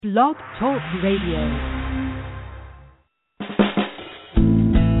Blog Talk Radio.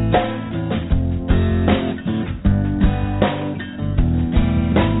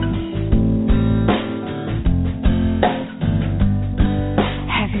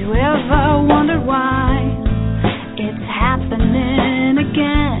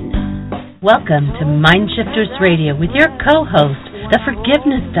 Welcome to Mindshifters Radio with your co-host, the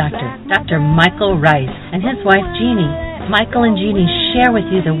Forgiveness Doctor, Dr. Michael Ryce, and his wife, Jeanie. Michael and Jeanie share with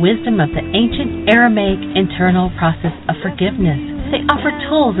you the wisdom of the ancient Aramaic internal process of forgiveness. They offer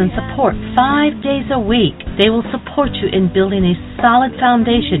tools and support 5 days a week. They will support you in building a solid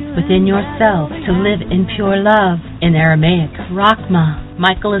foundation within yourself to live in pure love. In Aramaic, Rachma.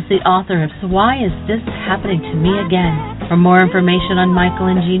 Michael is the author of So Why Is This Happening to Me Again? For more information on Michael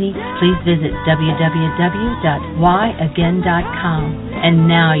and Jeanie, please visit www.whyagain.com. And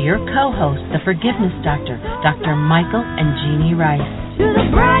now your co-host, the Forgiveness Doctor, Dr. Michael and Jeanie Ryce. To the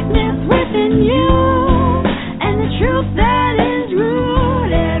brightness within you, and the truth that is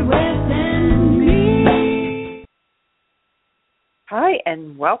rooted within me. Hi,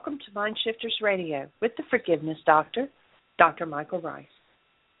 and welcome to Mindshifters Radio with the Forgiveness Doctor, Dr. Michael Ryce.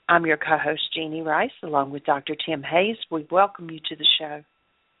 I'm your co-host, Jeanie Ryce, along with Dr. Tim Hayes. We welcome you to the show.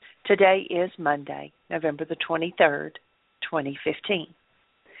 Today is Monday, November the 23rd, 2015.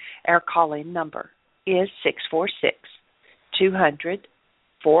 Our call-in number is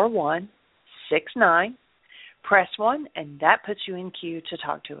 646-200-4169. Press 1, and that puts you in queue to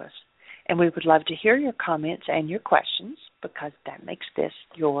talk to us. And we would love to hear your comments and your questions because that makes this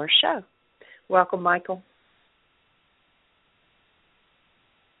your show. Welcome, Michael.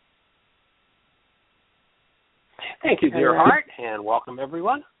 Thank you, dear heart, and welcome,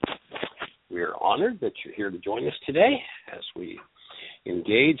 everyone. We are honored that you're here to join us today as we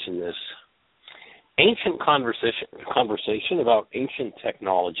engage in this ancient conversation about ancient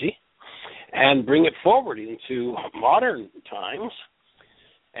technology and bring it forward into modern times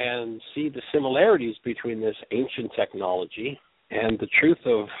and see the similarities between this ancient technology and the truth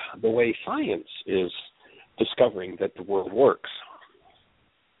of the way science is discovering that the world works.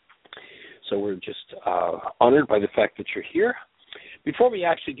 So we're just honored by the fact that you're here. Before we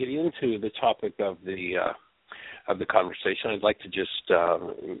actually get into the topic of the conversation, I'd like to just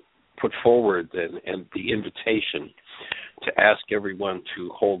put forward and the invitation to ask everyone to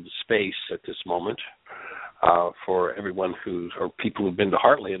hold the space at this moment for everyone or people who've been to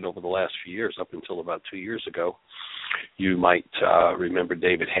Heartland over the last few years, up until about 2 years ago. You might remember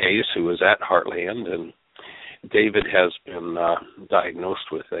David Hayes, who was at Heartland, and David has been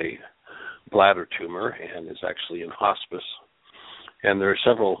diagnosed with a bladder tumor and is actually in hospice. And there are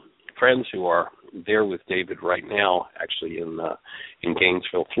several friends who are there with David right now, actually in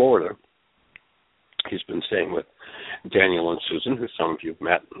Gainesville, Florida. He's been staying with Daniel and Susan, who some of you have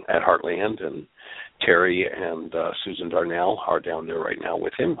met at Heartland, and Terry and Susan Darnell are down there right now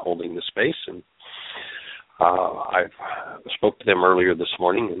with him, holding the space. And I spoke to them earlier this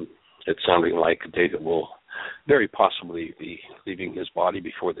morning, and it's sounding like David will very possibly be leaving his body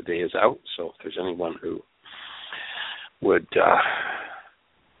before the day is out. So if there's anyone who would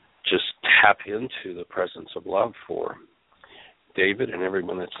just tap into the presence of love for David and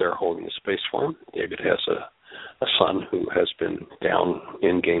everyone that's there holding the space for him. David has a son who has been down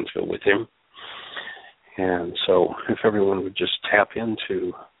in Gainesville with him. And so if everyone would just tap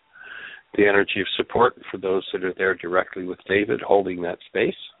into the energy of support for those that are there directly with David holding that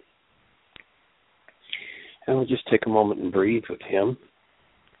space. And we'll just take a moment and breathe with him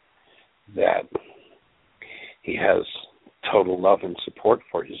that he has total love and support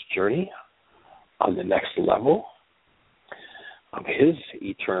for his journey on the next level of his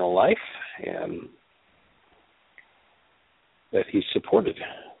eternal life, and that he's supported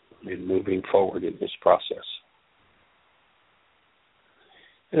in moving forward in this process.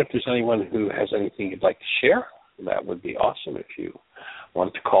 And if there's anyone who has anything you'd like to share, that would be awesome. If you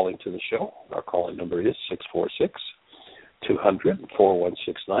want to call into the show, our call-in number is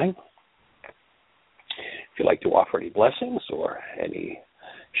 646-200-4169. If you'd like to offer any blessings or any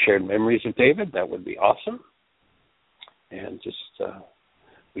shared memories of David, that would be awesome. And just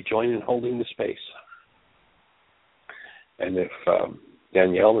we join in holding the space. And if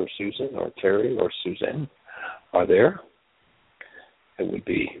Danielle or Susan or Terry or Suzanne are there, it would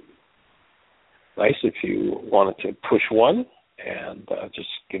be nice if you wanted to push one and just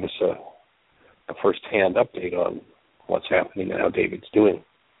give us a first-hand update on what's happening and how David's doing.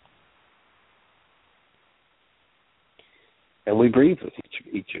 And we breathe with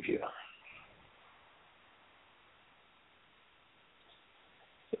each of you.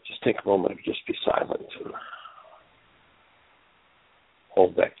 So just take a moment to just be silent and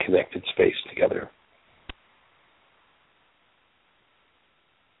hold that connected space together.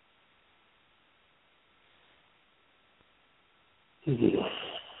 Mm-hmm.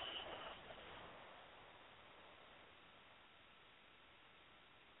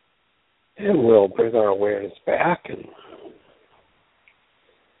 And we'll bring our awareness back and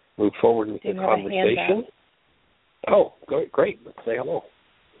move forward with the conversation. Oh, great. Let's say hello.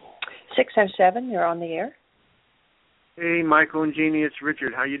 607, you're on the air. Hey, Michael and Jeanie, it's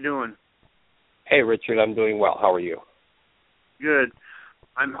Richard. How you doing? Hey, Richard, I'm doing well. How are you? Good.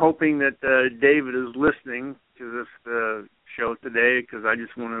 I'm hoping that David is listening to this show today, because I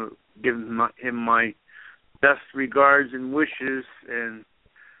just want to give him my best regards and wishes and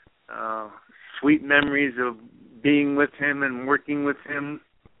sweet memories of being with him and working with him.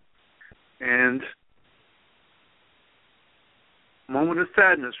 And a moment of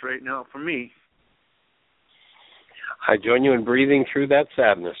sadness right now for me. I join you in breathing through that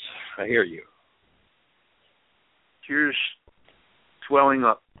sadness. I hear you. Tears swelling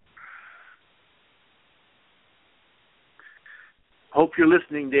up. Hope you're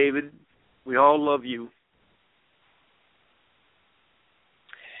listening, David. We all love you.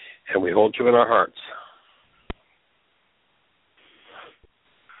 And we hold you in our hearts.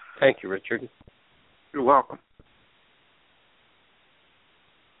 Thank you, Richard. You're welcome.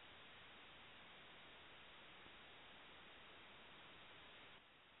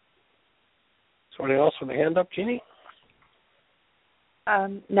 Someone else with a hand up, Jeanie?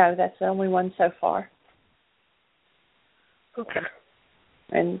 No, that's the only one so far. Okay.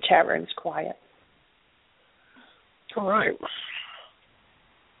 And the chat room's quiet. All right.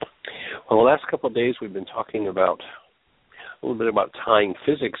 Well, the last couple of days we've been talking about a little bit about tying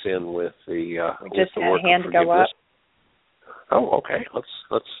physics in with the we just with the had work a hand of go up. Oh, okay.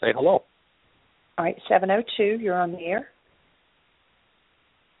 Let's say hello. All right, 702, you're on the air.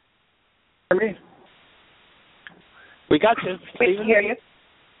 Hear me? We got you, We Stephen. can hear you.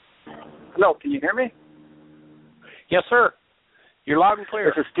 Hello, can you hear me? Yes, sir. You're loud and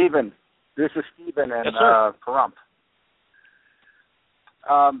clear. This is Stephen and Yes, sir. Pahrump.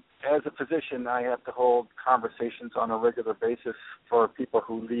 As a physician, I have to hold conversations on a regular basis for people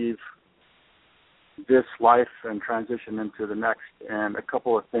who leave this life and transition into the next. And a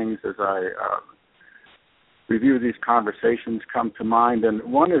couple of things as I review these conversations come to mind. And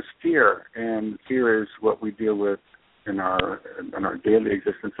one is fear, and fear is what we deal with in our daily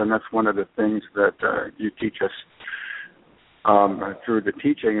existence. And that's one of the things that you teach us through the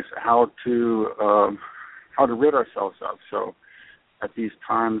teachings, how to rid ourselves of. So at these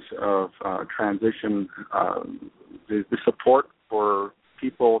times of transition, the support for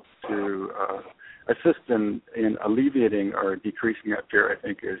people to assist in alleviating or decreasing that fear, I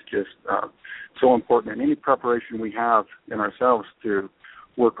think, is just so important. And any preparation we have in ourselves to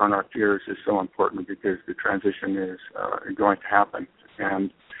work on our fears is so important, because the transition is going to happen. And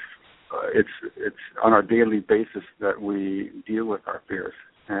it's on our daily basis that we deal with our fears.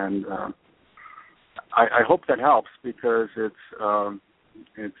 And I hope that helps, because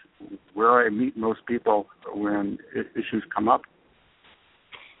it's where I meet most people when issues come up.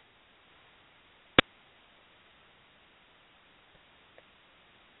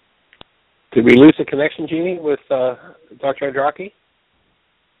 Did we lose the connection, Jeanie, with Dr. Andraki?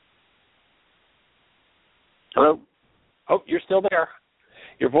 Hello? Oh, you're still there.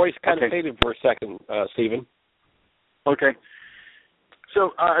 Your voice kind of faded for a second, Stephen. Okay.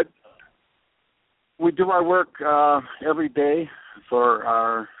 So we do our work every day for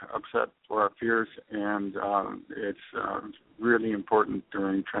our upset, for our fears, and it's really important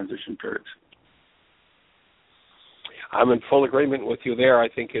during transition periods. I'm in full agreement with you there. I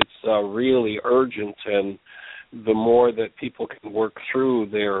think it's really urgent, and the more that people can work through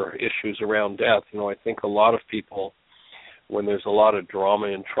their issues around death, I think a lot of people, when there's a lot of drama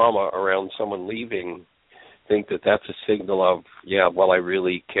and trauma around someone leaving, think that that's a signal of, I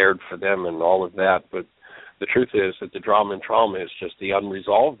really cared for them and all of that. But the truth is that the drama and trauma is just the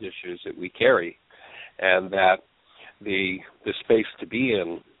unresolved issues that we carry, and that the space to be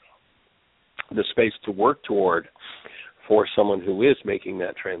in, the space to work toward for someone who is making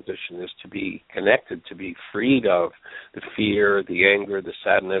that transition is to be connected, to be freed of the fear, the anger, the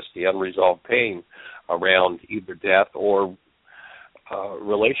sadness, the unresolved pain around either death or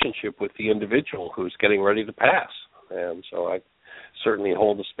relationship with the individual who's getting ready to pass. And so I certainly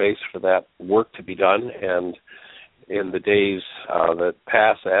hold the space for that work to be done. And in the days that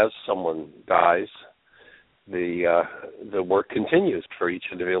pass as someone dies, the work continues for each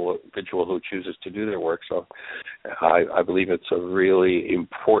individual who chooses to do their work. So I believe it's a really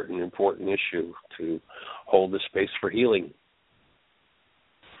important issue to hold the space for healing.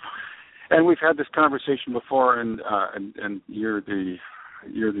 And we've had this conversation before, and you're the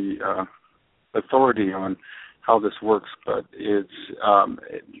authority on how this works. But it's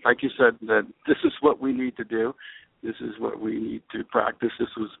like you said, that this is what we need to do. This is what we need to practice. This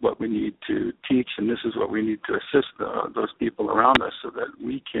is what we need to teach, and this is what we need to assist those people around us so that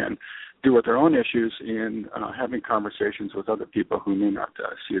we can deal with their own issues in having conversations with other people who may not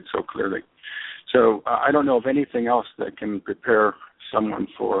see it so clearly. So I don't know of anything else that can prepare someone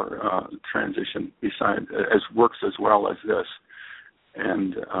for transition besides as works as well as this.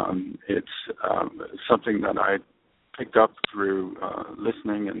 And it's something that I picked up through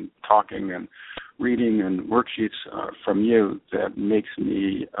listening and talking and reading and worksheets from you that makes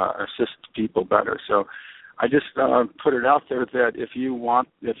me assist people better. So I just put it out there that if you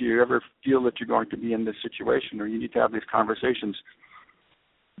ever feel that you're going to be in this situation or you need to have these conversations,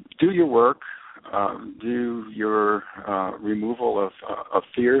 do your work, do your removal of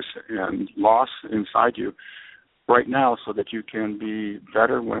fears and loss inside you right now so that you can be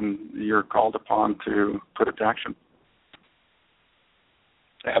better when you're called upon to put it to action.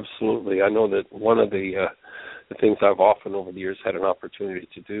 Absolutely. I know that one of the things I've often over the years had an opportunity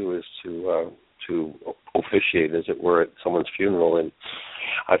to do is to officiate, as it were, at someone's funeral, and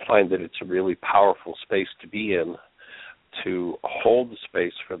I find that it's a really powerful space to be in, to hold the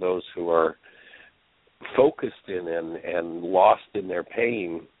space for those who are focused in and lost in their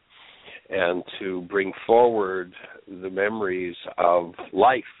pain, and to bring forward the memories of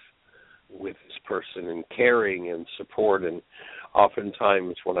life with this person and caring and support. And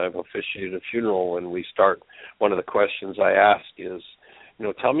oftentimes when I've officiated a funeral and we start, one of the questions I ask is,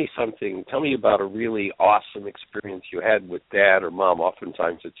 tell me about a really awesome experience you had with dad or mom.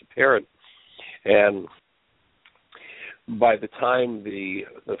 Oftentimes it's a parent. And by the time the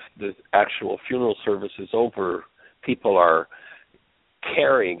actual funeral service is over, people are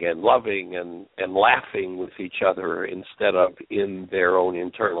caring and loving and laughing with each other instead of in their own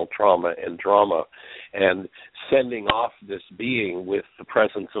internal trauma and drama, and sending off this being with the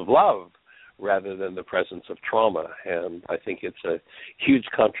presence of love rather than the presence of trauma. And I think it's a huge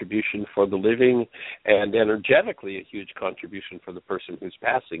contribution for the living, and energetically a huge contribution for the person who's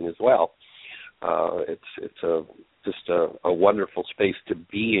passing as well. It's just a wonderful space to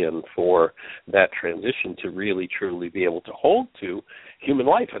be in for that transition, to really truly be able to hold to human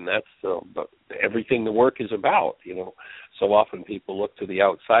life, and that's everything the work is about. So often people look to the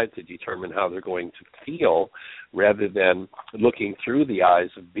outside to determine how they're going to feel, rather than looking through the eyes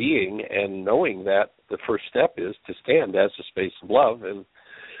of being and knowing that the first step is to stand as a space of love. And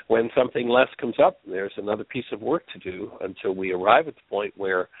when something less comes up, there's another piece of work to do until we arrive at the point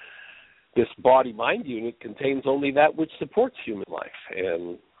where this body-mind unit contains only that which supports human life.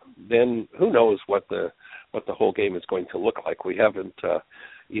 And then who knows what the whole game is going to look like. We haven't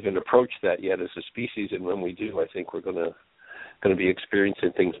even approached that yet as a species, and when we do, I think we're going to be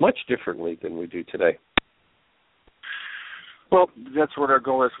experiencing things much differently than we do today. Well, that's what our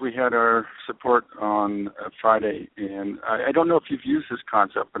goal is. We had our support on Friday, and I don't know if you've used this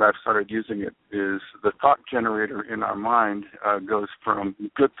concept, but I've started using it, is the thought generator in our mind goes from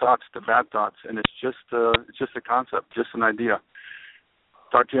good thoughts to bad thoughts, and it's just a concept, just an idea.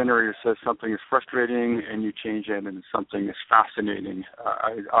 Thought generator says something is frustrating, and you change it, and something is fascinating.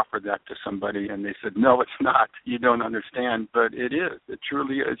 I offered that to somebody, and they said, no, it's not. You don't understand, but it is. It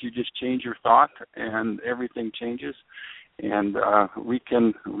truly is. You just change your thought, and everything changes. And we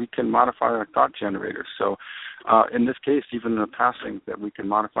can modify our thought generators. So in this case, even in the passing, that we can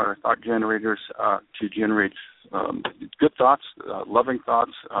modify our thought generators to generate good thoughts, loving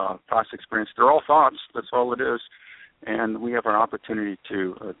thoughts, past experience. They're all thoughts. That's all it is. And we have an opportunity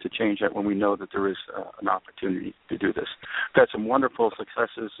to change that when we know that there is an opportunity to do this. We've had some wonderful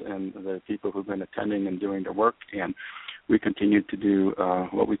successes in the people who've been attending and doing the work, and we continue to do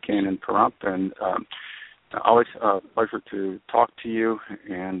what we can in Pahrump. And always a pleasure to talk to you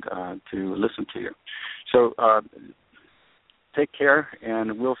and to listen to you. So take care,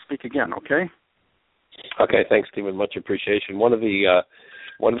 and we'll speak again, okay? Okay, thanks, Stephen. Much appreciation. One of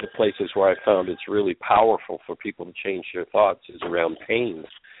the places where I found it's really powerful for people to change their thoughts is around pain.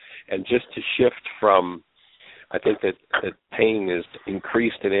 And just to shift from, I think that pain is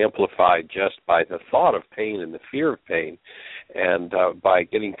increased and amplified just by the thought of pain and the fear of pain, and by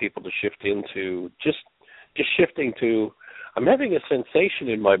getting people to shift into just shifting to, I'm having a sensation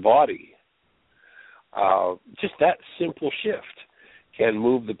in my body. Just that simple shift can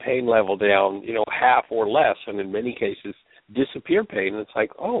move the pain level down, half or less, and in many cases disappear pain. And it's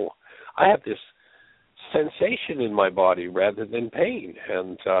like, oh, I have this sensation in my body rather than pain,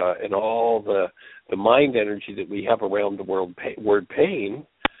 and all the mind energy that we have around the word pain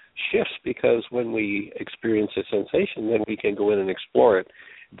shifts, because when we experience a sensation, then we can go in and explore it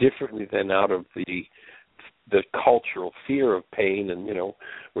differently than out of the cultural fear of pain. And,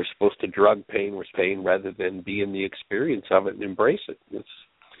 we're supposed to drug pain with pain rather than be in the experience of it and embrace it.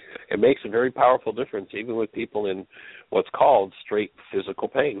 It makes a very powerful difference, even with people in what's called straight physical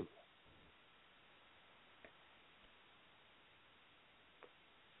pain.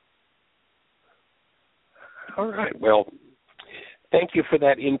 All right. Well, thank you for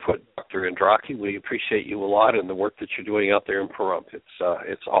that input, Dr. Andraki. We appreciate you a lot and the work that you're doing out there in Pahrump.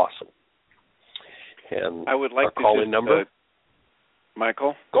 It's awesome. And I would like our call-in number,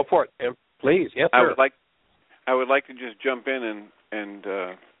 Michael. Go for it, please. Yes, sir. I would like to just jump in and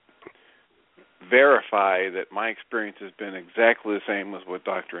verify that my experience has been exactly the same as what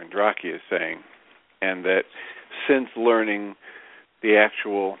Dr. Andraki is saying, and that since learning the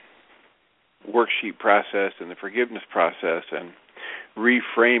actual worksheet process and the forgiveness process and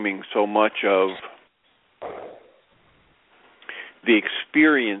reframing so much of the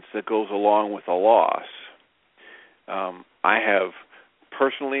experience that goes along with a loss, I have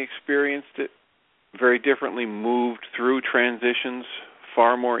personally experienced it very differently, moved through transitions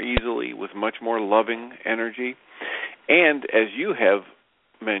far more easily with much more loving energy, and, as you have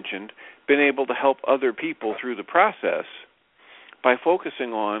mentioned, been able to help other people through the process by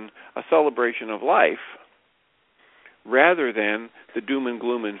focusing on a celebration of life rather than the doom and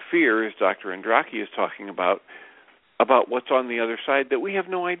gloom and fear, as Dr. Andraki is talking about what's on the other side that we have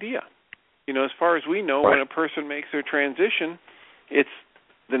no idea. As far as we know, right, when a person makes their transition, it's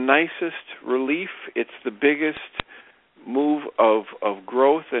the nicest relief, it's the biggest move of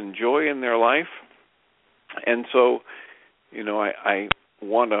growth and joy in their life. And so, I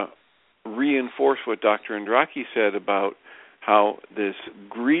want to reinforce what Dr. Andraki said about how this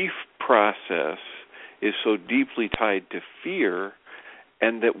grief process is so deeply tied to fear,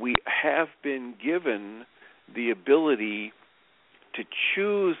 and that we have been given the ability to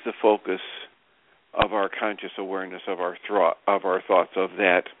choose the focus of our conscious awareness, of our thoughts, of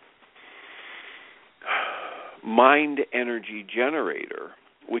that mind energy generator,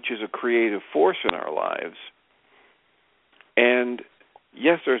 which is a creative force in our lives. And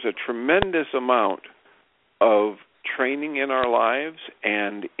yes, there's a tremendous amount of training in our lives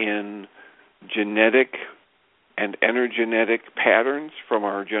and in genetic and energetic patterns from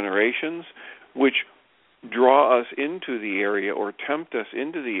our generations, which draw us into the area or tempt us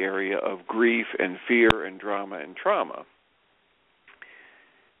into the area of grief and fear and drama and trauma.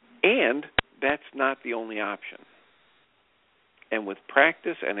 And that's not the only option. And with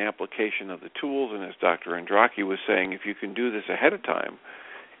practice and application of the tools, and as Dr. Andraki was saying, if you can do this ahead of time,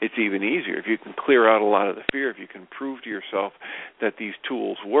 it's even easier. If you can clear out a lot of the fear, if you can prove to yourself that these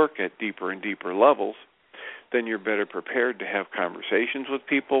tools work at deeper and deeper levels, then you're better prepared to have conversations with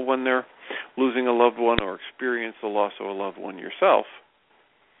people when they're losing a loved one or experience the loss of a loved one yourself.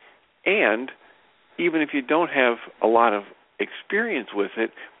 And even if you don't have a lot of experience with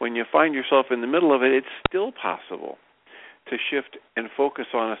it, when you find yourself in the middle of it, it's still possible to shift and focus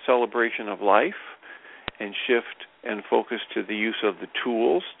on a celebration of life, and shift and focus to the use of the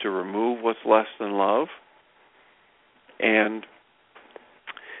tools to remove what's less than love. And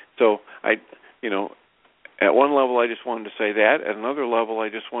so at one level I just wanted to say that. At another level I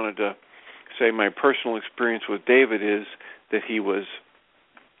just wanted to say my personal experience with David is that he was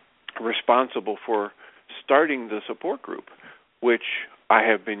responsible for starting the support group, which I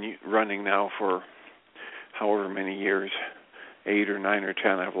have been running now for however many years, 8 or 9 or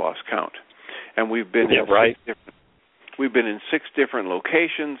 10, I've lost count. And we've been in 6 different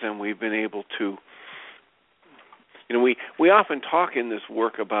locations, and we've been able to, we often talk in this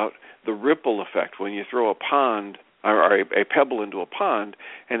work about the ripple effect when you throw a pond or a pebble into a pond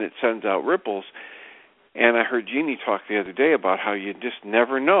and it sends out ripples. And I heard Jeanie talk the other day about how you just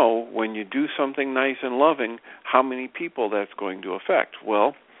never know when you do something nice and loving how many people that's going to affect.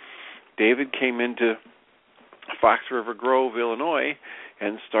 Well, David came into Fox River Grove, Illinois,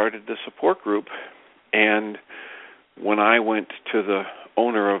 and started the support group. And when I went to the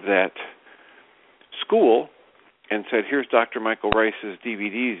owner of that school and said, "Here's Dr. Michael Ryce's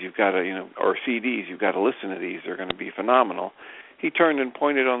DVDs, you've got to, or CDs, you've got to listen to these, they're going to be phenomenal," he turned and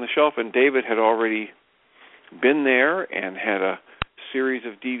pointed on the shelf, and David had already been there and had a series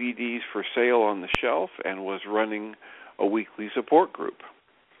of DVDs for sale on the shelf and was running a weekly support group.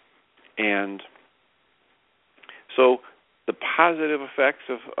 And so the positive effects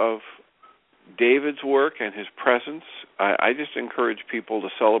of David's work and his presence, I just encourage people to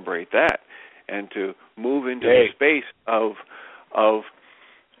celebrate that and to move into the space of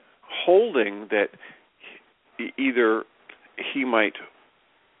holding that either he might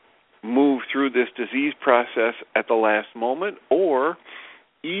move through this disease process at the last moment, or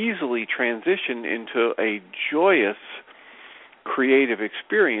easily transition into a joyous, creative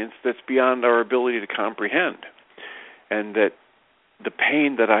experience that's beyond our ability to comprehend. And that the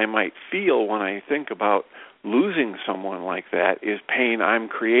pain that I might feel when I think about losing someone like that is pain I'm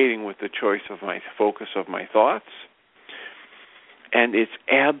creating with the choice of my focus of my thoughts. And it's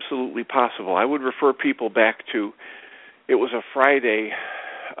absolutely possible. I would refer people back to, it was a Friday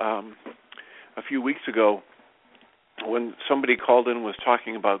a few weeks ago when somebody called in and was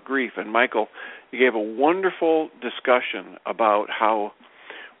talking about grief. And Michael, you gave a wonderful discussion about how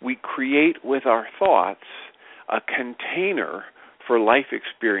we create with our thoughts a container for life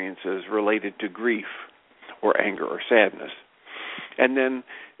experiences related to grief or anger or sadness. And then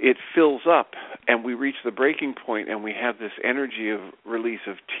it fills up and we reach the breaking point and we have this energy of release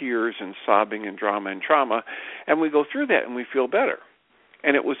of tears and sobbing and drama and trauma, and we go through that and we feel better.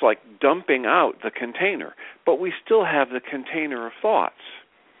 And it was like dumping out the container, but we still have the container of thoughts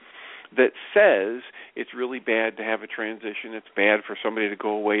that says it's really bad to have a transition, it's bad for somebody to go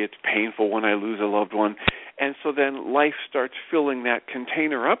away, it's painful when I lose a loved one. And so then life starts filling that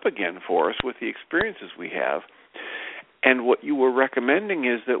container up again for us with the experiences we have. And what you were recommending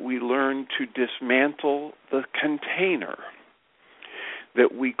is that we learn to dismantle the container,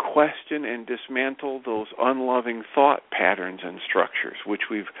 that we question and dismantle those unloving thought patterns and structures, which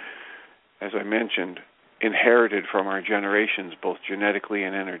we've, as I mentioned, inherited from our generations, both genetically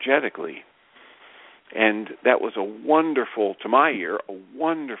and energetically. And that was a wonderful, to my ear, a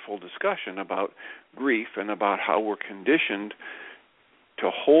wonderful discussion about grief and about how we're conditioned to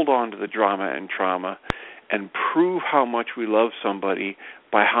hold on to the drama and trauma and prove how much we love somebody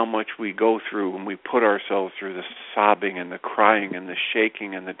by how much we go through when we put ourselves through the sobbing and the crying and the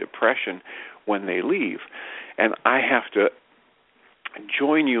shaking and the depression when they leave. And I have to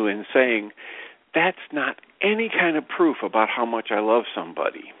join you in saying that's not any kind of proof about how much I love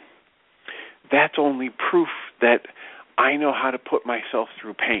somebody. That's only proof that I know how to put myself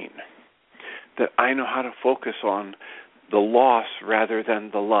through pain, that I know how to focus on the loss rather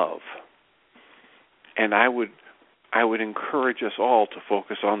than the love. And I would encourage us all to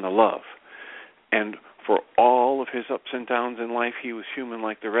focus on the love. And for all of his ups and downs in life, he was human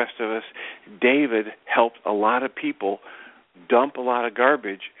like the rest of us. David helped a lot of people dump a lot of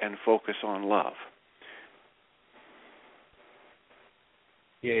garbage and focus on love.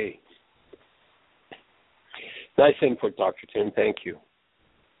 Yay. Nice input, Dr. Tim. Thank you.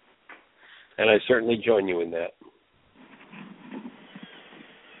 And I certainly join you in that.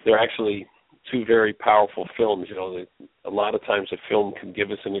 They're actually two very powerful films. You know, a lot of times a film can give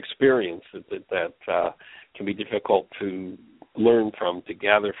us an experience that can be difficult to learn from, to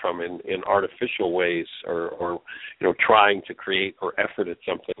gather from in artificial ways, or you know, trying to create or effort at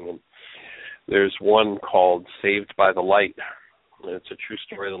something. And there's one called Saved by the Light. And it's a true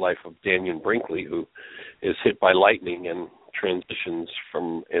story of the life of Daniel Brinkley, who is hit by lightning and transitions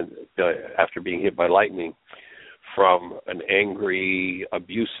from after being hit by lightning from an angry,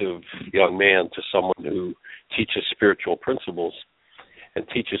 abusive young man to someone who teaches spiritual principles and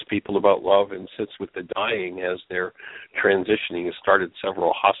teaches people about love and sits with the dying as they're transitioning. He started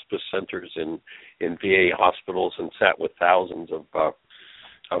several hospice centers in VA hospitals and sat with thousands of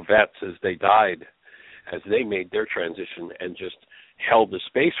vets as they died, as they made their transition, and just held the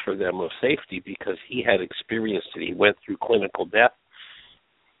space for them of safety because he had experienced it. He went through clinical death,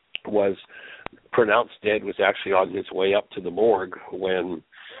 was pronounced dead, was actually on his way up to the morgue when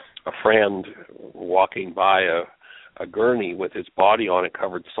a friend walking by a gurney with his body on it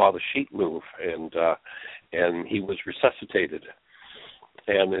covered saw the sheet move, and he was resuscitated.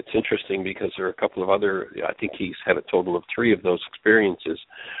 And it's interesting because there are a couple of other, I think he's had a total of 3 of those experiences,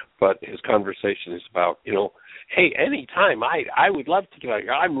 but his conversation is about, you know, hey, anytime, I would love to get out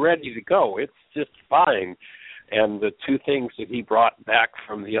here. I'm ready to go. It's just fine. And the 2 things that he brought back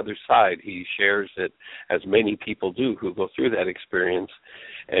from the other side, he shares it, as many people do who go through that experience,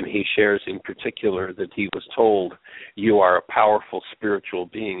 and he shares in particular that he was told, you are a powerful spiritual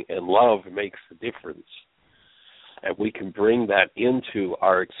being, and love makes the difference. And we can bring that into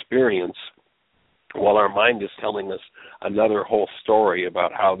our experience while our mind is telling us another whole story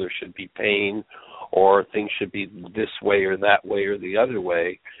about how there should be pain or things should be this way or that way or the other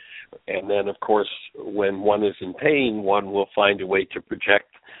way. And then, of course, when one is in pain, one will find a way to project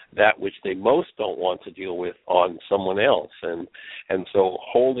that which they most don't want to deal with on someone else. And so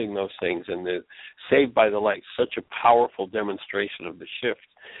holding those things, and the Saved by the Light, such a powerful demonstration of the shift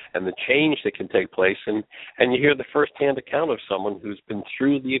and the change that can take place. And you hear the firsthand account of someone who's been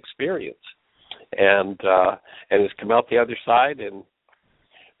through the experience and has come out the other side and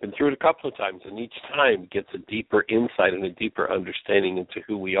been through it a couple of times, and each time gets a deeper insight and a deeper understanding into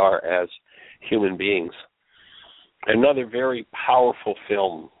who we are as human beings. Another very powerful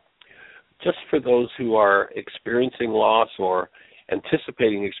film, just for those who are experiencing loss or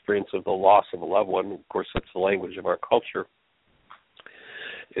anticipating experience of the loss of a loved one. Of course, that's the language of our culture.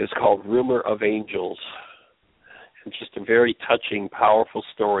 Is called Rumor of Angels. It's just a very touching, powerful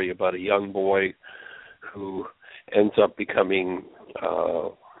story about a young boy who ends up becoming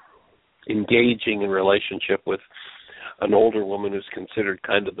engaging in relationship with an older woman who's considered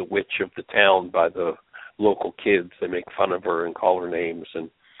kind of the witch of the town by the local kids. They make fun of her and call her names, and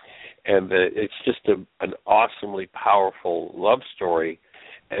it's just an awesomely powerful love story,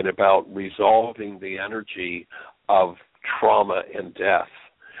 and about resolving the energy of trauma and death,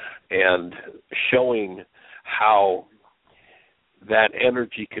 and showing how that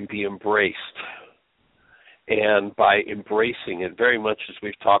energy can be embraced. And by embracing it, very much as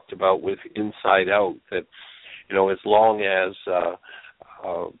we've talked about with Inside Out, that, you know, as long as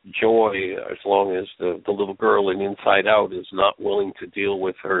Joy, as long as the little girl in Inside Out is not willing to deal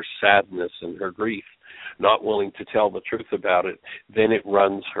with her sadness and her grief, not willing to tell the truth about it, then it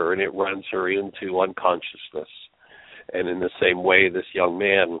runs her, and it runs her into unconsciousness. And in the same way, this young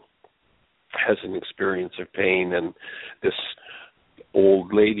man has an experience of pain, and this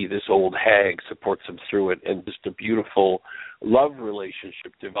old lady, this old hag, supports him through it, and just a beautiful love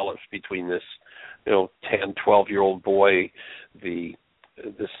relationship develops between this, 10, 12-year-old boy.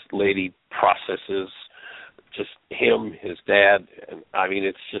 This lady processes just him, his dad, and I mean,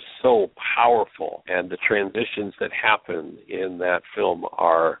 it's just so powerful. And the transitions that happen in that film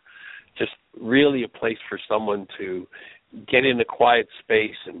are just really a place for someone to get in a quiet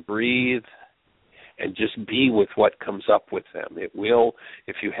space and breathe and just be with what comes up with them. It will,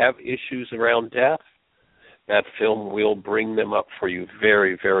 if you have issues around death, that film will bring them up for you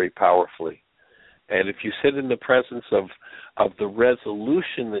very, very powerfully. And if you sit in the presence of the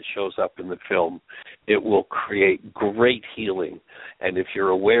resolution that shows up in the film, it will create great healing. And if you're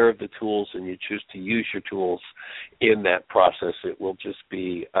aware of the tools and you choose to use your tools in that process, it will just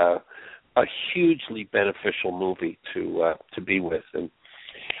be a hugely beneficial movie to be with. And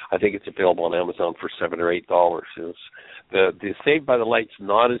I think it's available on Amazon for $7 or $8. The Saved by the Light's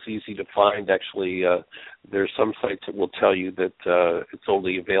not as easy to find. Actually, there's some sites that will tell you that it's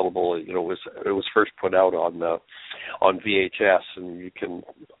only available. It was first put out on VHS, and you can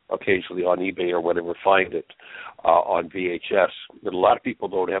occasionally on eBay or whatever find it on VHS. But a lot of people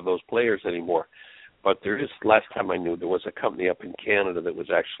don't have those players anymore. But there is, last time I knew, there was a company up in Canada that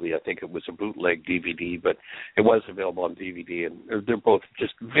was actually, I think it was a bootleg DVD, but it was available on DVD, and they're both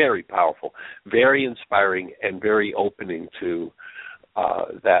just very powerful, very inspiring, and very opening to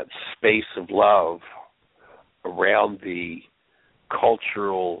that space of love around the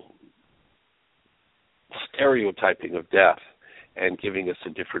cultural stereotyping of death and giving us a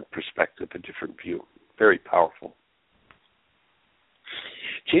different perspective, a different view. Very powerful.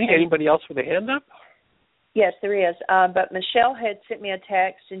 Jeanie, anybody else with a hand up? Yes, there is. But Michelle had sent me a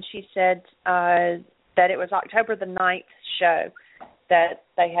text, and she said that it was October the 9th show that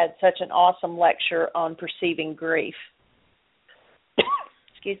they had such an awesome lecture on perceiving grief.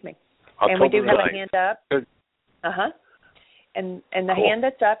 Excuse me. October and we do have 9th. a hand up. Uh-huh. And the Cool. hand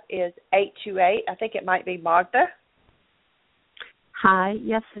that's up is 828. I think it might be Magda. Hi.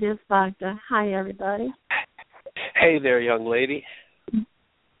 Yes, it is Magda. Hi, everybody. Hey there, young lady.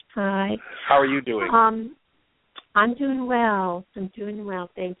 Hi. How are you doing? I'm doing well.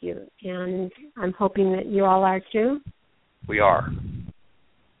 Thank you. And I'm hoping that you all are too. We are.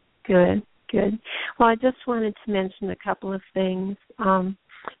 Good. Well, I just wanted to mention a couple of things.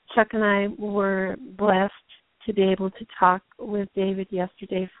 Chuck and I were blessed to be able to talk with David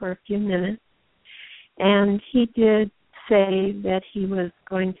yesterday for a few minutes. And he did say that he was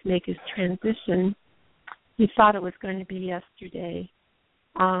going to make his transition. He thought it was going to be yesterday.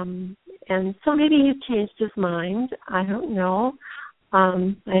 And so maybe he changed his mind. I don't know.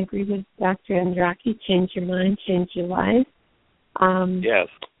 I agree with Dr. Andraki. Change your mind, change your life. Yes.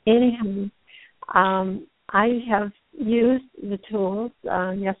 Anyhow, I have used the tools.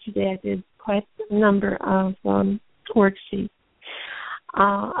 Yesterday I did quite a number of worksheets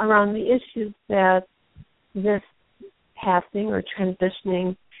around the issues that this passing or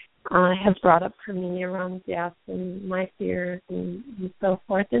transitioning has brought up for me around death and my fears and so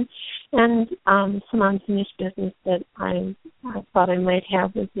forth, and some unfinished business that I thought I might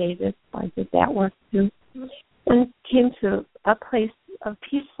have with David. I did that work too, and came to a place of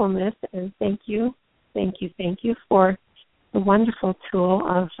peacefulness. And thank you for the wonderful tool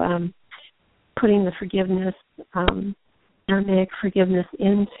of putting the forgiveness make forgiveness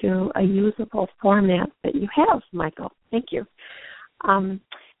into a usable format that you have, Michael. Thank you.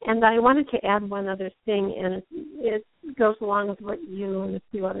 And I wanted to add one other thing, and it goes along with what you and a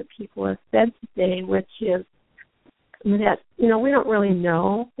few other people have said today, which is that, we don't really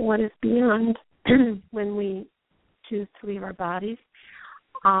know what is beyond when we choose to leave our bodies.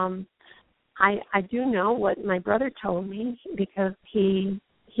 I do know what my brother told me, because he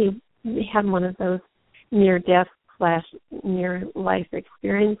had one of those near-death / near-life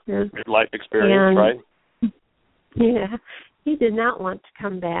experiences. Midlife experience, right? Yeah. He did not want to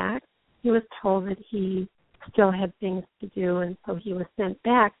come back. He was told that he still had things to do, and so he was sent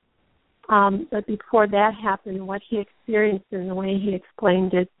back. But before that happened, what he experienced and the way he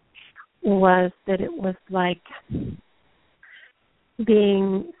explained it was that it was like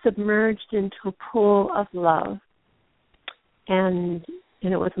being submerged into a pool of love. And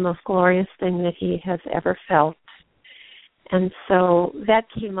it was the most glorious thing that he has ever felt. And so that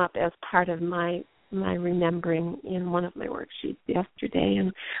came up as part of my remembering in one of my worksheets yesterday,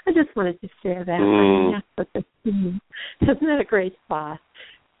 and I just wanted to share that. Isn't that a great thought?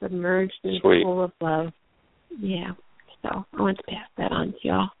 Submerged in a pool of love. Yeah. So I want to pass that on to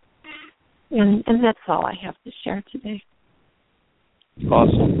y'all. And that's all I have to share today.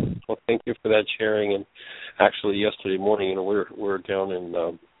 Awesome. Well, thank you for that sharing. And actually, yesterday morning, we're down in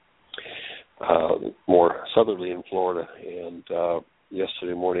more southerly in Florida, and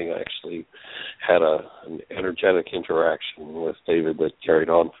yesterday morning I actually had an energetic interaction with David that carried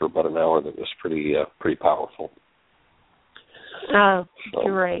on for about an hour that was pretty powerful. Oh, so,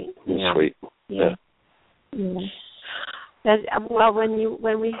 great. Yeah. Sweet. Yeah. Well, when you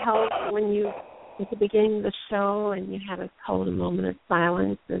at the beginning of the show and you had us hold a moment of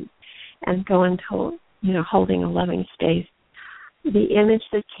silence and go into holding a loving space, the image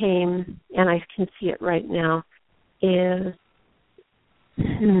that came, and I can see it right now, is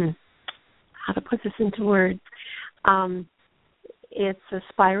how to put this into words. It's a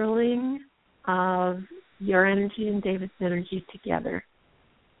spiraling of your energy and David's energy together,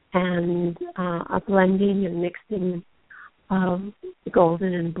 and a blending and mixing of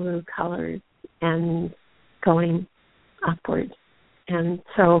golden and blue colors and going upward. And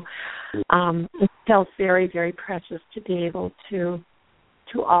so it felt very, very precious to be able to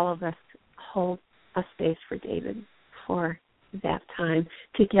all of us hold a space for David for that time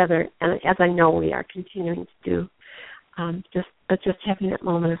together, and as I know we are continuing to do, just having that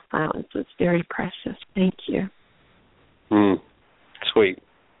moment of silence was very precious. Thank you. Sweet.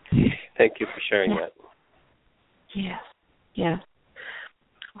 Thank you for sharing that. Yes.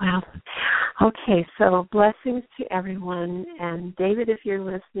 Wow. Okay, so blessings to everyone, and David, if you're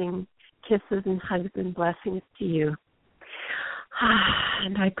listening, kisses and hugs and blessings to you.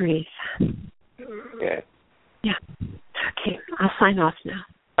 And I breathe. Yeah. Yeah. Okay, I'll sign off now.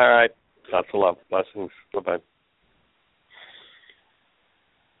 All right. Lots of love. Blessings. Bye-bye.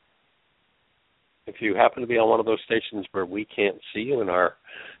 If you happen to be on one of those stations where we can't see you in our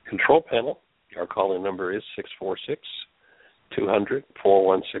control panel, our call-in number is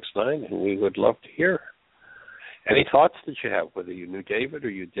 646-200-4169, and we would love to hear any thoughts that you have, whether you knew David or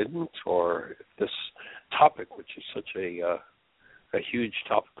you didn't, or if this topic, which is such a huge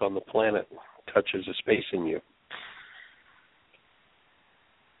topic on the planet, touches a space in you.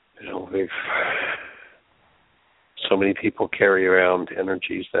 So many people carry around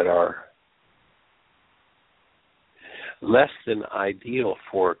energies that are less than ideal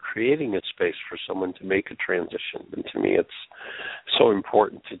for creating a space for someone to make a transition. And to me, it's so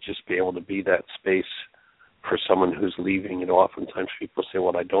important to just be able to be that space for someone who's leaving. Oftentimes people say,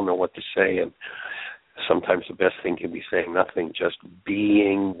 well, I don't know what to say. And sometimes the best thing can be saying nothing, just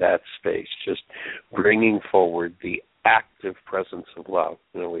being that space, just bringing forward the active presence of love.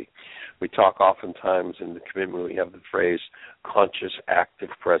 We talk oftentimes in the commitment, we have the phrase conscious, active,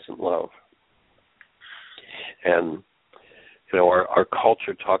 present love. And our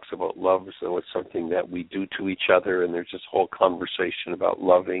culture talks about love as though it's something that we do to each other, and there's this whole conversation about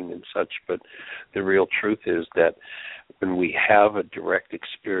loving and such, but the real truth is that when we have a direct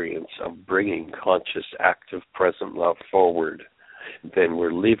experience of bringing conscious, active, present love forward, then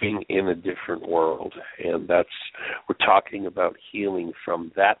we're living in a different world, and we're talking about healing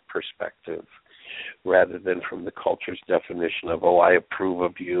from that perspective, rather than from the culture's definition of, I approve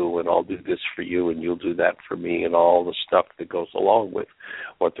of you and I'll do this for you and you'll do that for me, and all the stuff that goes along with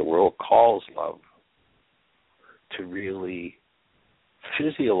what the world calls love, to really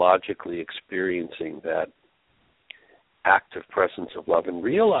physiologically experiencing that active presence of love and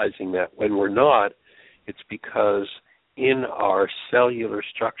realizing that when we're not, it's because in our cellular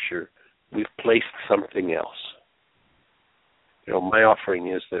structure we've placed something else. My offering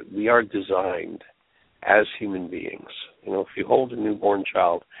is that we are designed as human beings. If you hold a newborn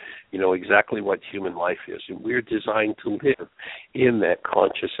child, you know exactly what human life is. And we're designed to live in that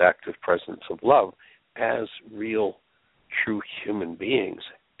conscious, active presence of love as real, true human beings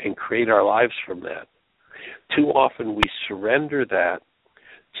and create our lives from that. Too often we surrender that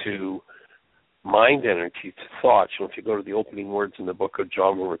to mind energy, to thoughts. If you go to the opening words in the book of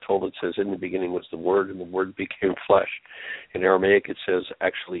John, where we're told it says, in the beginning was the Word, and the Word became flesh. In Aramaic it says,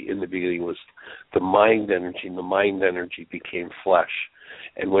 actually, in the beginning was the mind energy, and the mind energy became flesh.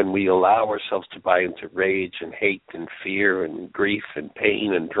 And when we allow ourselves to buy into rage and hate and fear and grief and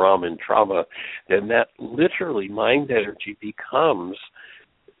pain and drama and trauma, then that literally mind energy becomes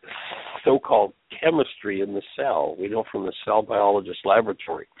so-called chemistry in the cell. We know from the cell biologist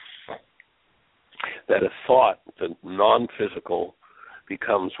laboratory that a thought, the non-physical,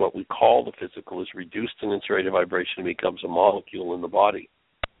 becomes what we call the physical, is reduced in its rate of vibration and becomes a molecule in the body.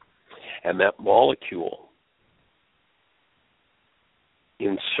 And that molecule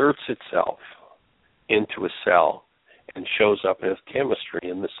inserts itself into a cell and shows up as chemistry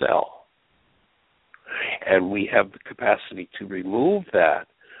in the cell. And we have the capacity to remove that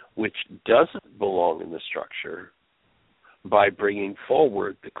which doesn't belong in the structure by bringing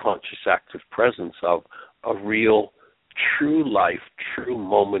forward the conscious active presence of a real, true life, true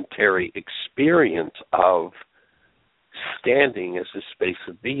momentary experience of standing as a space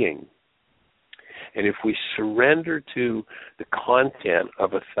of being. And if we surrender to the content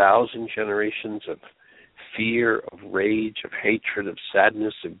of 1,000 generations of fear, of rage, of hatred, of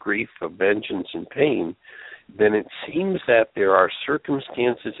sadness, of grief, of vengeance and pain, then it seems that there are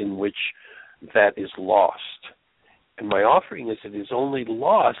circumstances in which that is lost. And my offering is it is only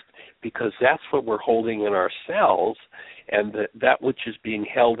lost because that's what we're holding in our cells, and that which is being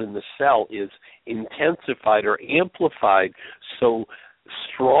held in the cell is intensified or amplified so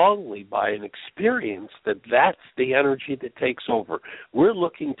strongly by an experience that that's the energy that takes over. We're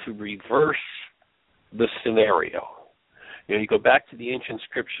looking to reverse the scenario. You go back to the ancient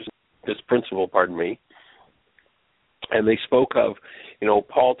scriptures, this principle, and they spoke of,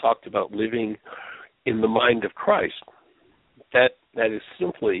 Paul talked about living in the mind of Christ. That is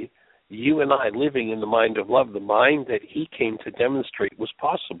simply you and I living in the mind of love, the mind that he came to demonstrate was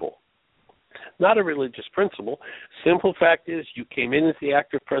possible. Not a religious principle. Simple fact is you came in as the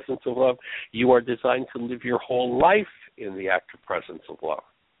active presence of love. You are designed to live your whole life in the active presence of love.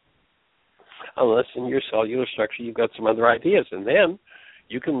 Unless in your cellular structure you've got some other ideas. And then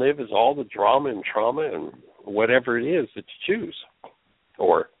you can live as all the drama and trauma and whatever it is that you choose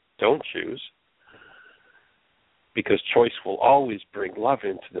or don't choose. Because choice will always bring love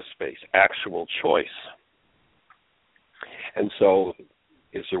into the space, actual choice. And so,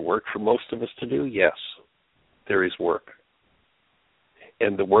 is there work for most of us to do? Yes, there is work.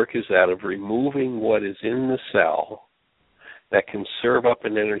 And the work is that of removing what is in the cell that can serve up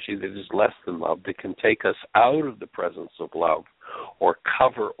an energy that is less than love, that can take us out of the presence of love or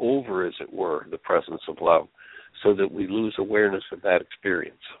cover over, as it were, the presence of love so that we lose awareness of that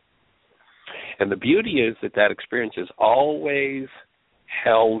experience. And the beauty is that experience is always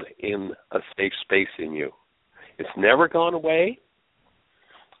held in a safe space in you. It's never gone away.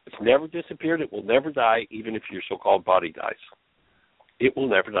 It's never disappeared. It will never die, even if your so-called body dies. It will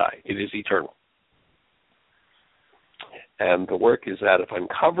never die. It is eternal. And the work is that of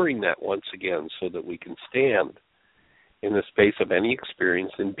uncovering that once again so that we can stand in the space of any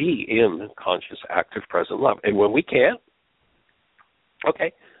experience and be in conscious, active, present love. And when we can't,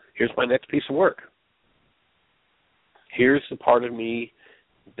 okay, here's my next piece of work. Here's the part of me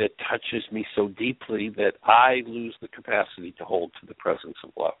that touches me so deeply that I lose the capacity to hold to the presence of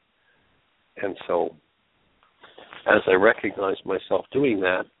love. And so as I recognize myself doing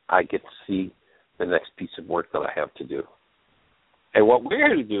that, I get to see the next piece of work that I have to do. And what we're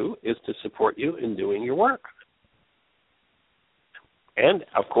here to do is to support you in doing your work. And,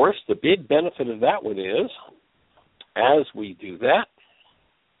 of course, the big benefit of that one is, as we do that,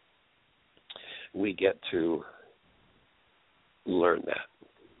 we get to learn that.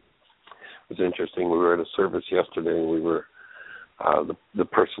 It was interesting. We were at a service yesterday, and we were the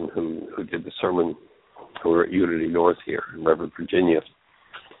person who did the sermon, who were at Unity North here in Reverend Virginia,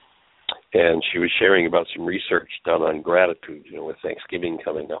 and she was sharing about some research done on gratitude, with Thanksgiving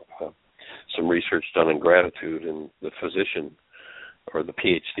coming up, some research done on gratitude, and the physician or the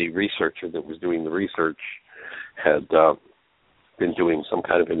PhD researcher that was doing the research had been doing some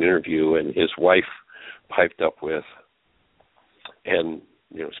kind of an interview, and his wife piped up with, and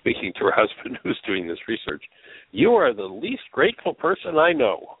speaking to her husband who's doing this research, "You are the least grateful person I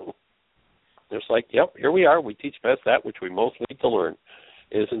know." It's like, yep, here we are. We teach best that which we most need to learn.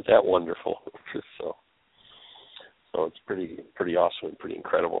 Isn't that wonderful? So it's pretty awesome and pretty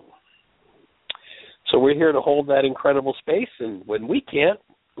incredible. So we're here to hold that incredible space, and when we can't,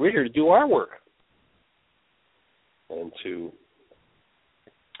 we're here to do our work and to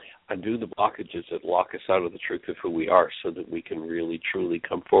undo the blockages that lock us out of the truth of who we are so that we can really, truly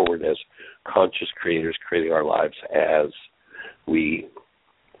come forward as conscious creators, creating our lives as we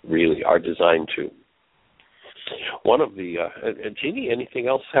really are designed to. One of the, Jeanie, anything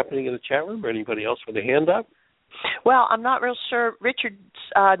else happening in the chat room or anybody else with a hand up? Well, I'm not real sure. Richard's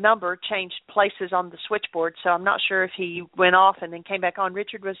number changed places on the switchboard, so I'm not sure if he went off and then came back on.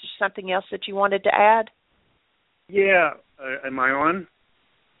 Richard, was there something else that you wanted to add? Yeah. Am I on?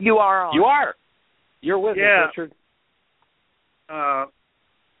 You are on. You are. You're with us, Richard. The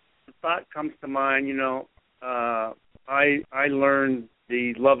thought comes to mind, I learned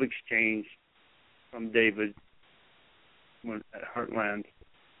the love exchange from David at Heartland.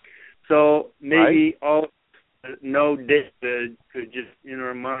 So maybe all know David could just, in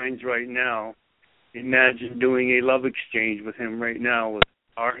our minds right now, imagine doing a love exchange with him right now with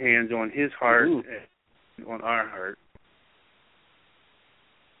our hands on his heart and on our heart.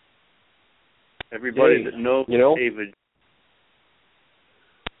 Everybody that knows David,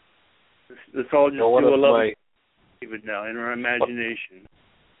 let's all just do a love David now in our imagination.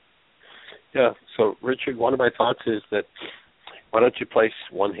 Yeah, so Richard, one of my thoughts is that why don't you place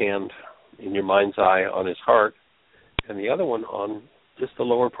one hand in your mind's eye on his heart and the other one on just the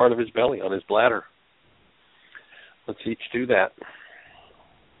lower part of his belly, on his bladder. Let's each do that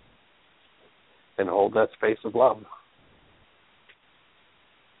and hold that space of love.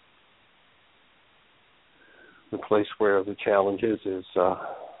 The place where the challenge is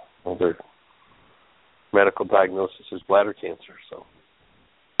their medical diagnosis is bladder cancer. So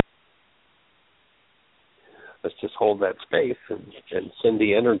let's just hold that space and send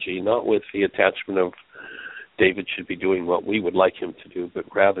the energy, not with the attachment of David should be doing what we would like him to do, but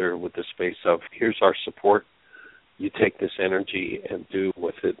rather with the space of here's our support. You take this energy and do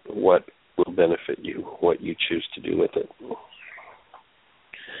with it what will benefit you, what you choose to do with it.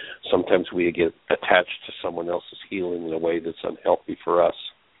 Sometimes we get attached to someone else's healing in a way that's unhealthy for us,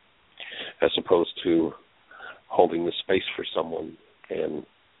 as opposed to holding the space for someone and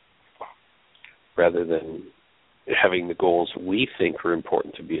rather than having the goals we think are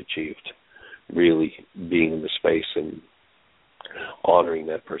important to be achieved, really being in the space and honoring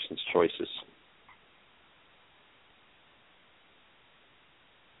that person's choices.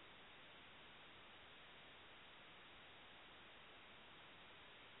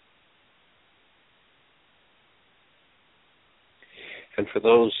 And for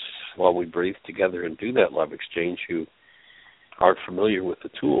those, while we breathe together and do that love exchange, who aren't familiar with the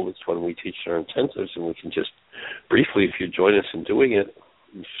tool, it's when we teach our intensives, and we can just briefly, if you join us in doing it,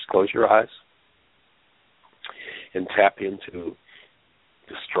 just close your eyes and tap into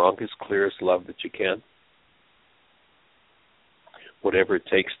the strongest, clearest love that you can. Whatever it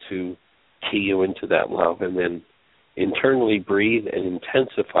takes to key you into that love, and then internally breathe and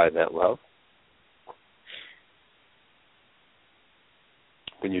intensify that love.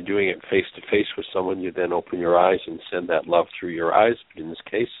 When you're doing it face-to-face with someone, you then open your eyes and send that love through your eyes. But in this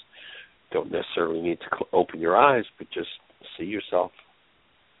case, don't necessarily need to open your eyes, but just see yourself,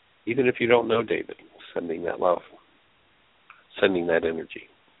 even if you don't know David, sending that love, sending that energy.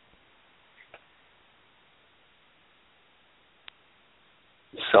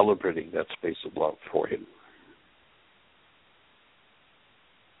 Celebrating that space of love for him.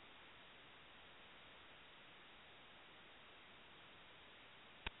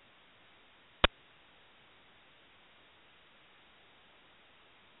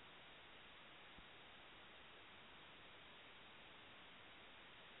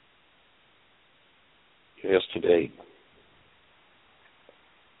 Yesterday,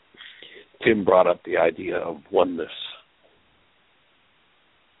 Tim brought up the idea of oneness.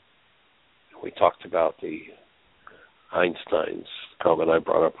 We talked about the Einstein's comment I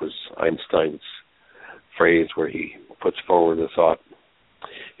brought up was Einstein's phrase where he puts forward the thought,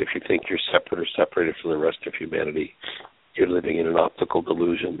 if you think you're separate or separated from the rest of humanity, you're living in an optical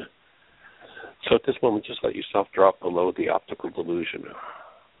delusion. So at this moment, just let yourself drop below the optical delusion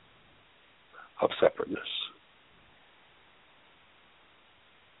of separateness.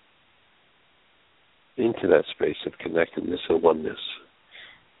 Into that space of connectedness and oneness.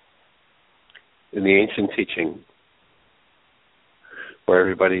 In the ancient teaching, where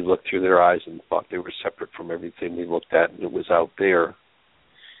everybody looked through their eyes and thought they were separate from everything they looked at, and it was out there,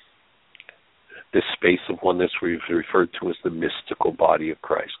 this space of oneness we've referred to as the mystical body of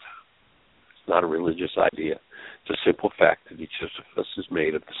Christ. It's not a religious idea. It's a simple fact that each of us is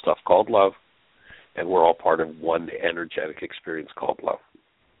made of the stuff called love, and we're all part of one energetic experience called love.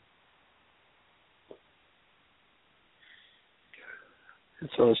 And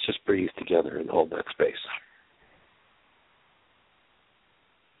so let's just breathe together and hold that space.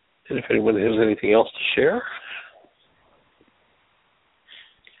 And if anyone has anything else to share,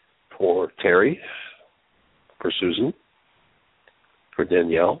 for Terry, for Susan, for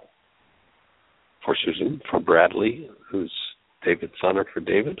Danielle, for Susan, for Bradley, who's David's son, or for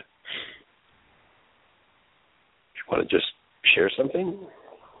David, if you want to just share something,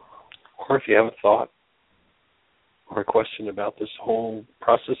 or if you have a thought or a question about this whole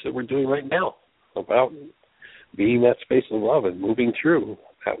process that we're doing right now, about being that space of love and moving through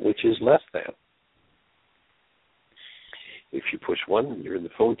that which is less than. If you push 1, you're in the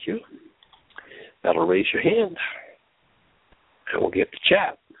phone queue. That'll raise your hand, and we'll get to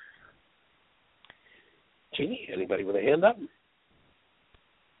chat. Jeanie, anybody with a hand up?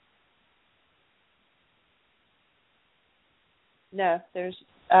 No, there's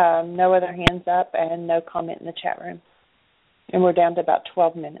no other hands up and no comment in the chat room. And we're down to about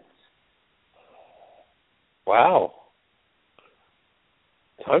 12 minutes. Wow.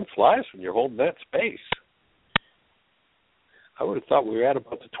 Time flies when you're holding that space. I would have thought we were at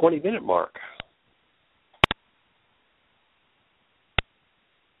about the 20-minute mark.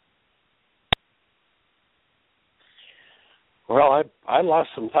 Well, I lost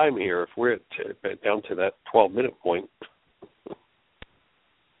some time here if we're down to that 12-minute point.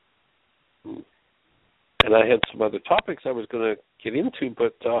 And I had some other topics I was going to get into,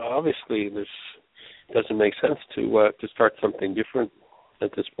 but obviously this doesn't make sense to start something different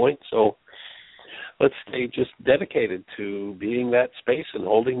at this point. So let's stay just dedicated to being that space and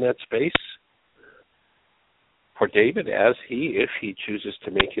holding that space for David if he chooses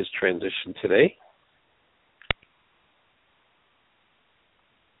to make his transition today.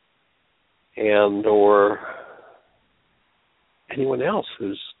 And or anyone else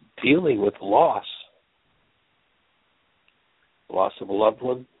who's dealing with loss of a loved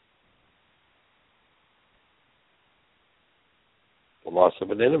one, the loss of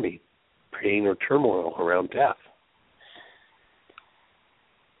an enemy, pain or turmoil around death.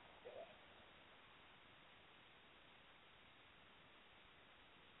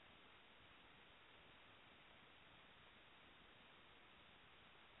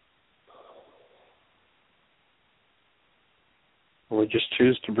 We just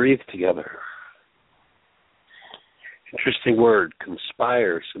choose to breathe together. Interesting word,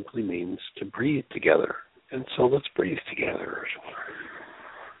 conspire simply means to breathe together. And so let's breathe together.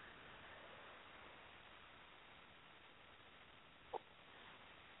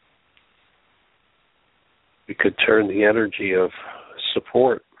 We could turn the energy of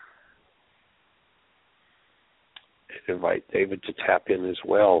support and invite David to tap in as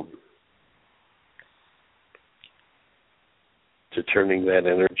well, to turning that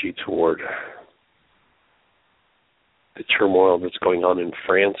energy toward the turmoil that's going on in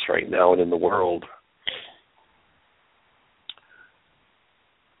France right now and in the world.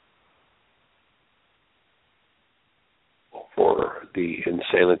 For the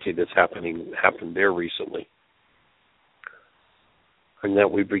insanity that's happened there recently. And that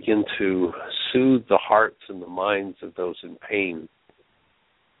we begin to soothe the hearts and the minds of those in pain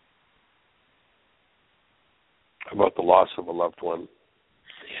about the loss of a loved one.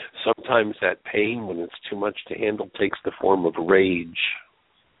 Sometimes that pain, when it's too much to handle, takes the form of rage.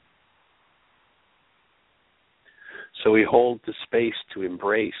 So we hold the space to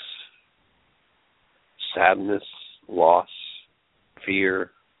embrace sadness, loss,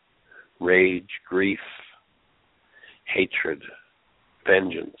 fear, rage, grief, hatred,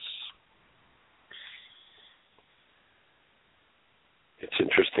 vengeance. It's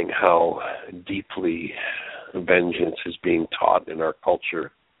interesting how deeply vengeance is being taught in our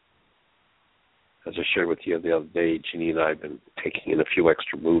culture. As I shared with you the other day, Jeanie and I have been taking in a few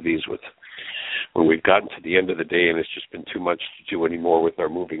extra movies when we've gotten to the end of the day and it's just been too much to do anymore with our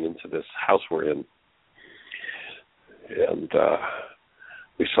moving into this house we're in. And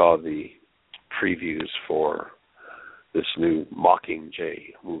we saw the previews for this new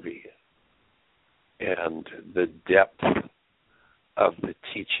Mockingjay movie. And the depth of the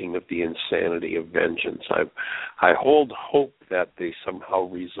teaching of the insanity of vengeance. I hold hope that they somehow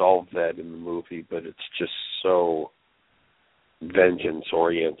resolve that in the movie, but it's just so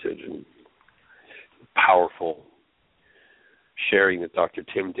vengeance-oriented and powerful. Sharing that Dr.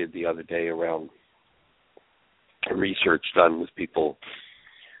 Tim did the other day around research done with people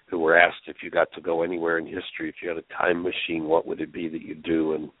who were asked if you got to go anywhere in history, if you had a time machine, what would it be that you'd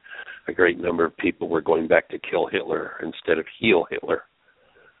do? And a great number of people were going back to kill Hitler instead of heal Hitler,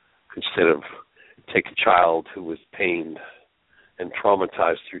 instead of take a child who was pained and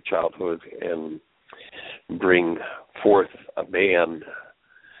traumatized through childhood and bring forth a man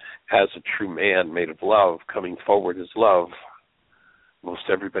as a true man made of love, coming forward as love. Most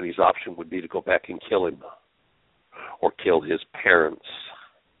everybody's option would be to go back and kill him or kill his parents.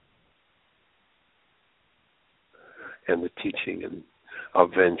 And the teaching of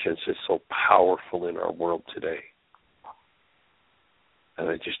vengeance is so powerful in our world today. And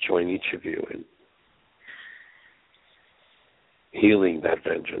I just join each of you in healing that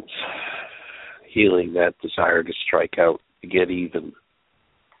vengeance, healing that desire to strike out, to get even,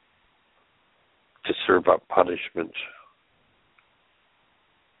 to serve up punishment,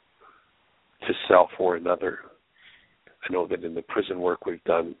 to self or another. I know that in the prison work we've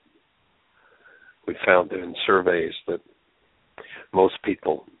done, we found that in surveys that most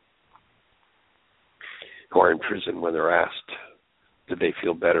people who are in prison, when they're asked, do they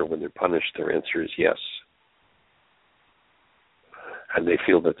feel better when they're punished, their answer is yes. And they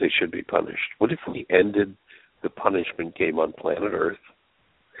feel that they should be punished. What if we ended the punishment game on planet Earth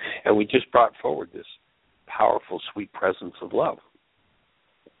and we just brought forward this powerful, sweet presence of love?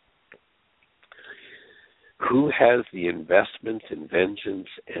 Who has the investment in vengeance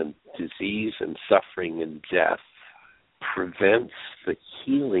and disease and suffering and death prevents the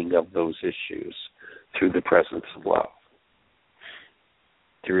healing of those issues through the presence of love?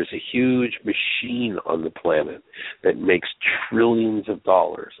 There is a huge machine on the planet that makes trillions of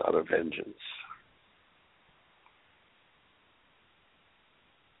dollars out of vengeance.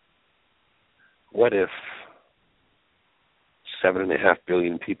 What if 7.5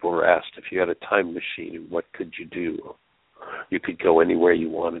 billion people were asked if you had a time machine, what could you do? You could go anywhere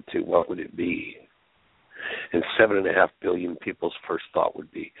you wanted to. What would it be? And 7.5 billion people's first thought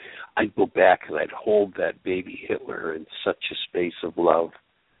would be, I'd go back and I'd hold that baby Hitler in such a space of love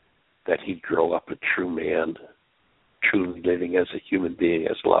that he'd grow up a true man, truly living as a human being,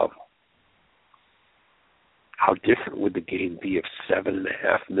 as love. How different would the game be if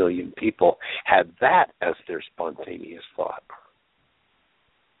 7.5 million people had that as their spontaneous thought?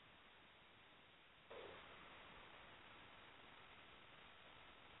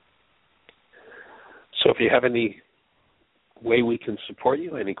 So if you have any way we can support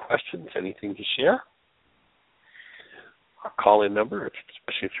you, any questions, anything to share, our call-in number,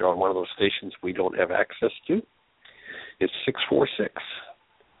 especially if you're on one of those stations we don't have access to, is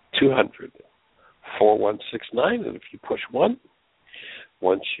 646-200-4169. And if you push 1,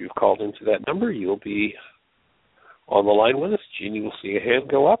 once you've called into that number, you'll be on the line with us. Jeanie will see a hand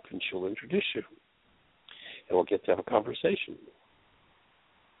go up, and she'll introduce you. And we'll get to have a conversation.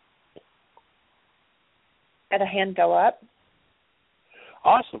 Had a hand go up.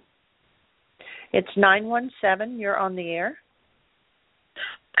 Awesome. It's 917. You're on the air.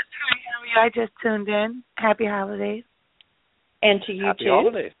 Hi, how are you? I just tuned in. Happy holidays. And to you Happy too.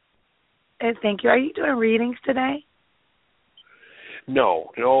 holidays. Thank you. Are you doing readings today?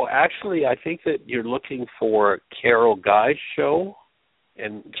 No. Actually, I think that you're looking for Carol Guy's show.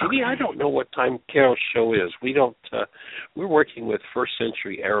 And Jeanie, I don't know what time Carol's show is. We don't. We're working with first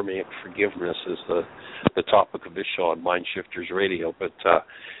century Aramaic forgiveness as the topic of this show on Mindshifters Radio. But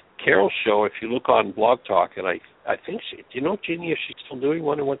Carol's show, if you look on Blog Talk, and I think do you know, Jeanie, if she's still doing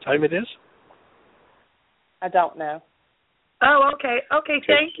one and what time it is? I don't know. Oh, okay. Okay,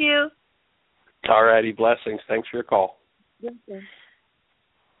 thank you. All righty, blessings. Thanks for your call. Yes, sir.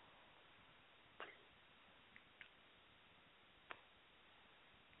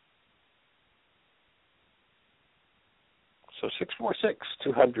 So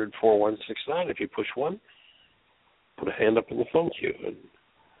 646-200-4169. If you push 1, put a hand up in the phone queue. And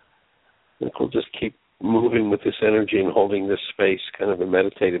I think we'll just keep moving with this energy and holding this space, kind of a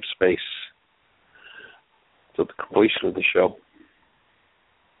meditative space, till the completion of the show.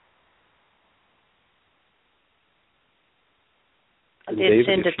 I did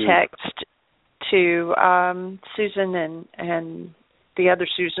send a text to Susan and the other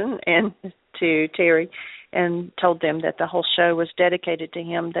Susan and to Terry, and told them that the whole show was dedicated to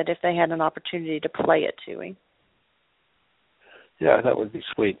him, that if they had an opportunity to play it to him. Yeah, that would be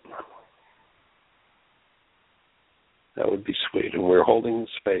sweet. That would be sweet. And we're holding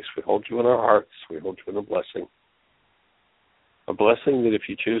space. We hold you in our hearts. We hold you in a blessing. A blessing that if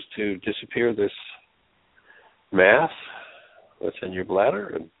you choose to disappear this mass that's in your bladder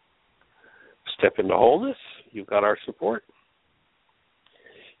and step into wholeness, you've got our support.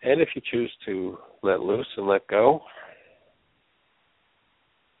 And if you choose to let loose and let go,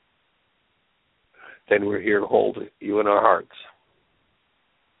 then we're here to hold you in our hearts.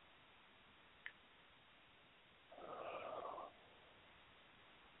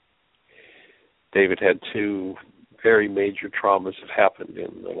 David had 2 very major traumas that happened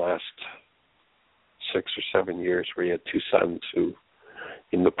in the last 6 or 7 years, where he had 2 sons who,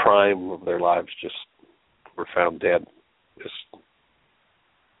 in the prime of their lives, just were found dead.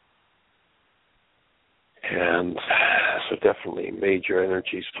 And so definitely major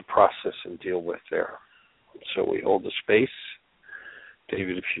energies to process and deal with there. So we hold the space.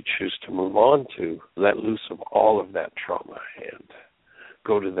 David, if you choose to move on, to let loose of all of that trauma and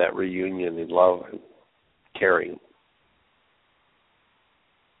go to that reunion in love and caring.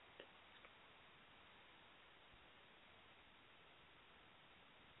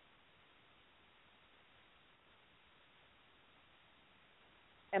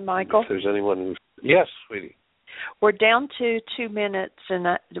 And Michael? If there's anyone who's... Yes, sweetie. We're down to 2 minutes and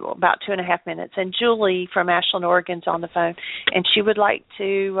about 2.5 minutes. And Julie from Ashland, Oregon's on the phone, and she would like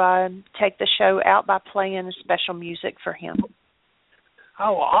to take the show out by playing a special music for him.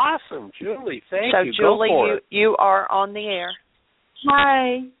 Oh, awesome, Julie! Thank you. So, Julie, go for it. you are on the air.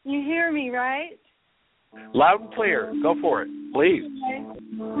 Hi, you hear me, right? Loud and clear. Go for it, please. Okay.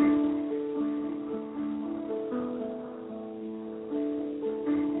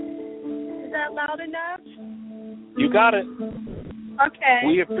 Is that loud enough? You got it. Okay.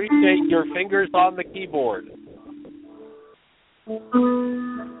 We appreciate your fingers on the keyboard.